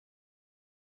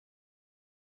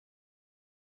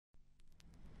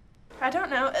I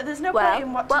don't know. There's no point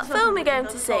in watching. What film are we going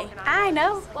to see? I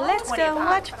know. Let's go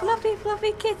watch Fluffy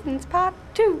Fluffy Kittens Part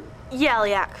 2.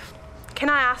 Ealey, can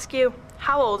I ask you,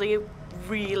 how old are you,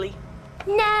 really?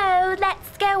 No,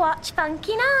 let's go watch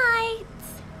Funky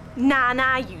Nights.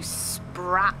 Nah, you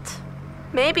sprat.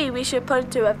 Maybe we should put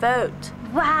it to a vote.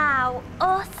 Wow,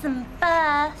 awesome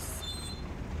bus.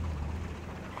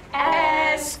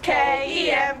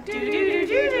 S-K-E-M,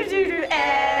 do-do-do-do-do-do-do,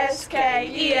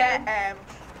 S-K-E-M.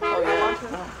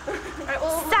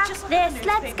 Sack this,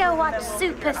 let's go watch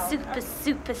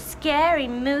super scary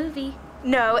movie.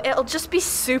 No, it'll just be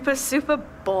super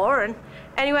boring.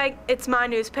 Anyway, it's my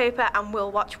newspaper and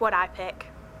we'll watch what I pick.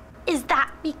 Is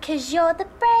that because you're the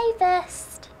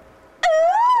bravest?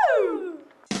 Ooh!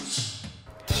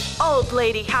 Old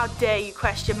lady, how dare you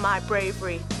question my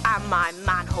bravery and my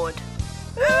manhood?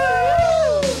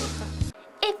 Ooh!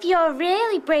 If you're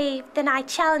really brave, then I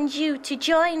challenge you to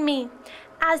join me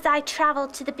as I travel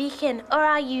to the beacon, or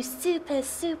are you super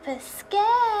scared?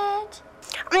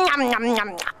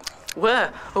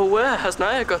 Where? Oh, where has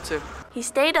Naya got to? He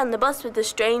stayed on the bus with the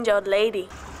strange old lady.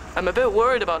 I'm a bit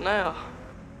worried about Naya.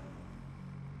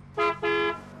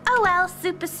 Oh well,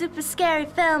 super scary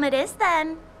film it is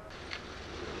then.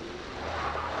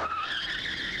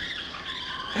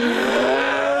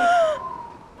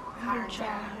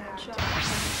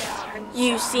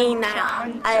 You see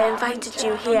now, I invited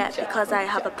you here because I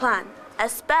have a plan. A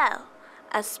spell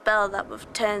that will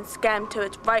turn Skem to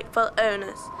its rightful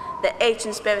owners, the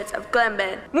ancient spirits of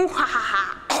Glenburn.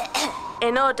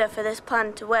 In order for this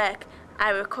plan to work, I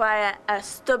require a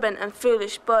stubborn and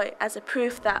foolish boy as a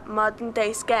proof that modern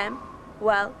day Skem,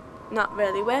 well, not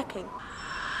really working.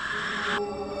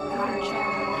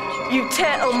 You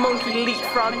turtle monkey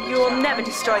leapfrog, you will never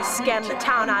destroy Skem, the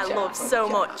town I love so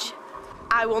much.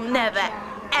 I will never,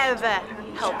 ever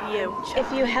help you. If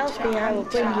you help me, I will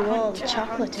bring you all the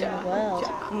chocolate in the world.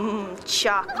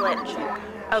 Chocolate.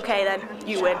 Okay then,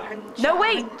 you win. No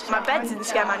wait, my bed's in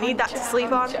Skem, I need that to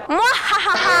sleep on.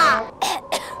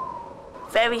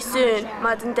 Very soon,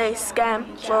 modern day Skem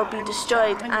will be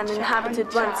destroyed and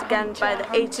inhabited once again by the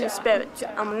ancient spirits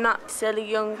and not silly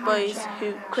young boys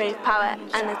who crave power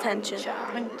and attention.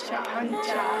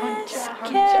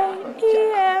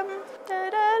 S-K-E-M,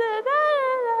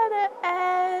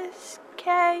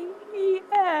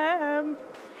 S-K-E-M.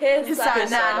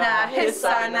 Hissa-na-na,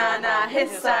 hissa-na-na,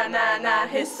 hissa-na-na,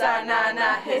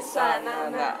 hissa-na-na,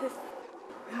 hissa-na-na.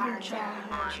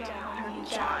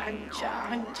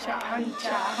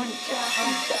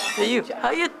 Hey you,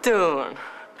 how you doing?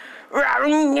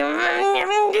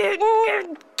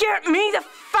 Get me the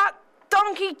fat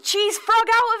donkey cheese frog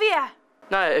out of here!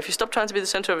 Naya, if you stop trying to be the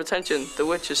centre of attention, the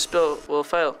witch's spell will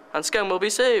fail, and Skem will be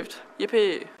saved.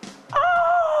 Yippee!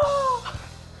 Oh!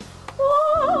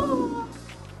 Whoa!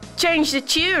 Change the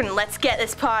tune. Let's get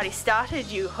this party started,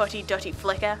 you hutty-dutty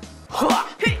flicker. No!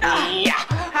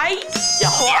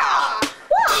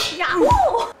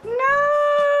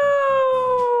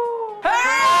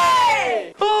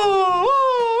 Hey!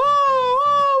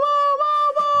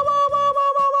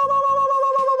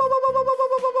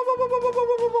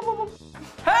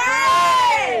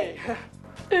 Hey!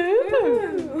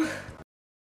 Ooh.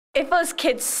 If us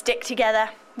kids stick together,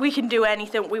 we can do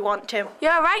anything we want to.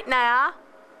 You're right, Naya.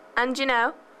 And you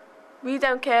know, we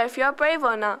don't care if you're brave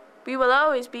or not. We will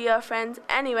always be your friends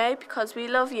anyway because we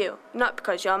love you, not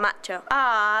because you're macho.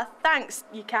 Ah, thanks,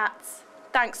 you cats.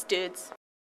 Thanks, dudes.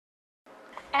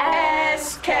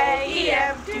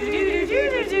 S-K-E-M,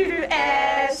 do-do-do-do-do-do,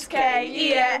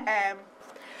 S-K-E-M.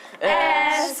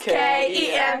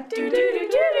 S-K-E-M,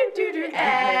 do-do-do-do-do-do,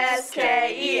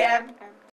 S-K-E-M.